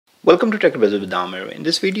Welcome to TechbrothersIT. In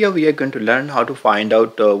this video, we are going to learn how to find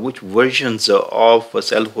out which versions of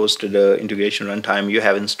self-hosted integration runtime you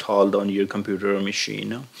have installed on your computer or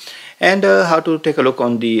machine, and how to take a look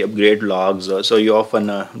on the upgrade logs. So you often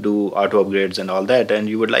do auto upgrades and all that, and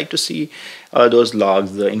you would like to see those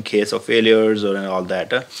logs in case of failures or and all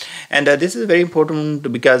that. And this is very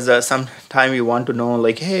important because sometime you want to know,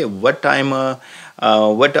 like, hey, what time,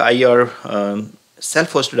 what IR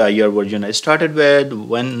self-hosted IR version I started with,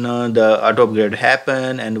 when the auto upgrade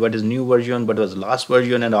happened, and what is new version, what was the last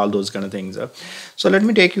version, and all those kind of things. So let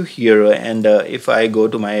me take you here, and if I go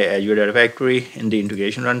to my Azure Data Factory in the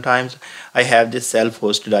integration runtimes, I have this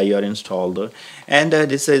self-hosted IR installed, and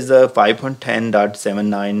this is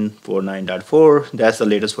 5.10.7949.4. That's the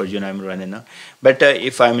latest version I'm running. But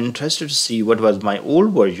if I'm interested to see what was my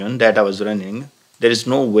old version that I was running, there is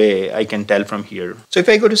no way I can tell from here. So if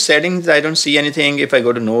I go to settings, I don't see anything. If I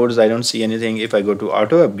go to nodes, I don't see anything. If I go to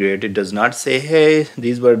auto upgrade, it does not say, hey,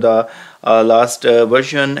 these were the last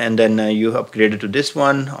version, and then you upgraded to this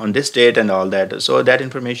one on this date and all that. So that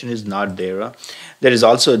information is not there. There is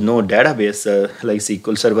also no database like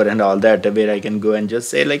SQL Server and all that, where I can go and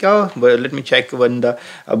just say like, oh, well, let me check when the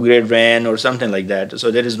upgrade ran or something like that.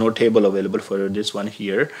 So there is no table available for this one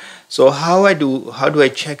here. So how do I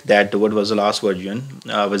check that what was the last version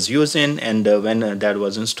I was using, and when that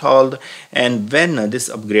was installed, and when this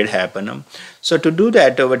upgrade happened? So to do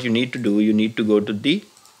that, what you need to do, you need to go to the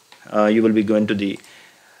you will be going to the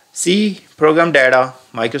C program data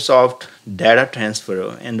Microsoft data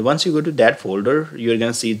transfer, and once you go to that folder, you're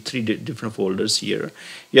going to see three different folders here.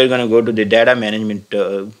 You're going to go to the data management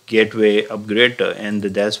gateway upgrade, and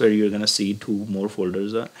that's where you're going to see two more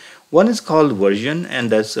folders. One is called version, and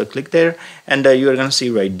that's click there, and you're going to see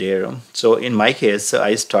right there. So in my case,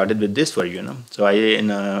 I started with this version. So in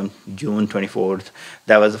June 24th,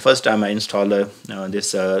 that was the first time I installed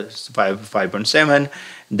this 5.7.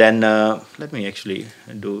 Then let me actually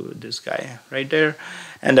do this guy right there,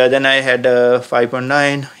 and then I had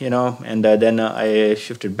 5.9, and then I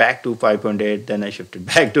shifted back to 5.8, then I shifted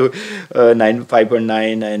back to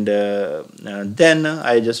 5.9, and then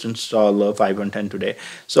I just installed 5.10 today.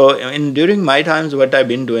 So during my times, what I've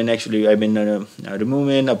been doing, actually I've been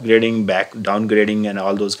removing, upgrading, downgrading, and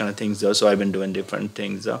all those kind of things. So I've been doing different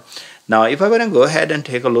things. Now, if I want to go ahead and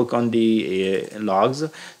take a look on the logs,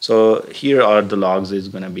 so here are the logs is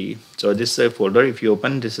going to be. So this folder, if you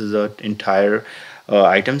open, this is the entire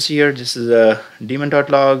items here. This is a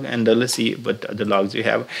daemon.log, and let's see what other logs you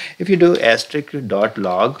have. If you do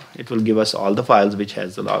 *.log, it will give us all the files which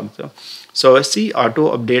has the logs. So see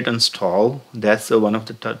auto update install, that's one of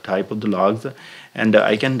the type of the logs, and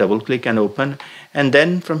I can double click and open, and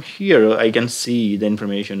then from here I can see the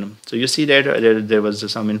information. So you see that there was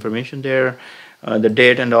some information there, the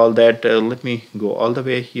date and all that. Let me go all the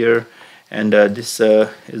way here, and this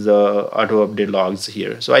is auto update logs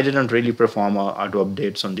here. So I didn't really perform auto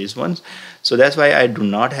updates on these ones, so that's why I do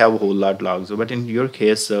not have a whole lot logs. But in your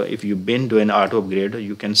case, if you've been doing auto upgrade,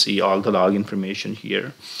 you can see all the log information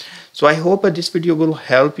here. So I hope this video will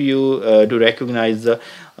help you to recognize,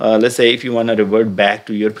 let's say if you want to revert back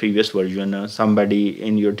to your previous version, somebody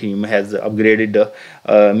in your team has upgraded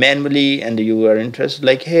manually, and you are interested,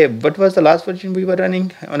 like, hey, what was the last version we were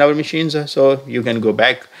running on our machines? So you can go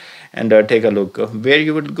back and take a look. Where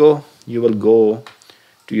you would go, you will go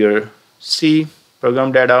to your C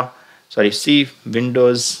Windows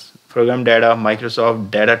program data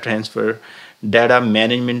Microsoft data transfer data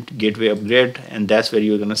management gateway upgrade, and that's where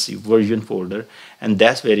you're going to see version folder, and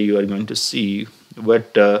that's where you are going to see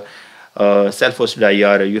what self-hosted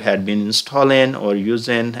IR you had been installing or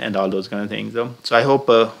using and all those kind of things. So I hope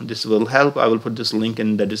this will help. I will put this link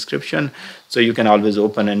in the description, so you can always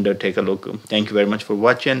open and take a look. Thank you very much for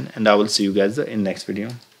watching, and I will see you guys in next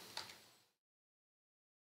video.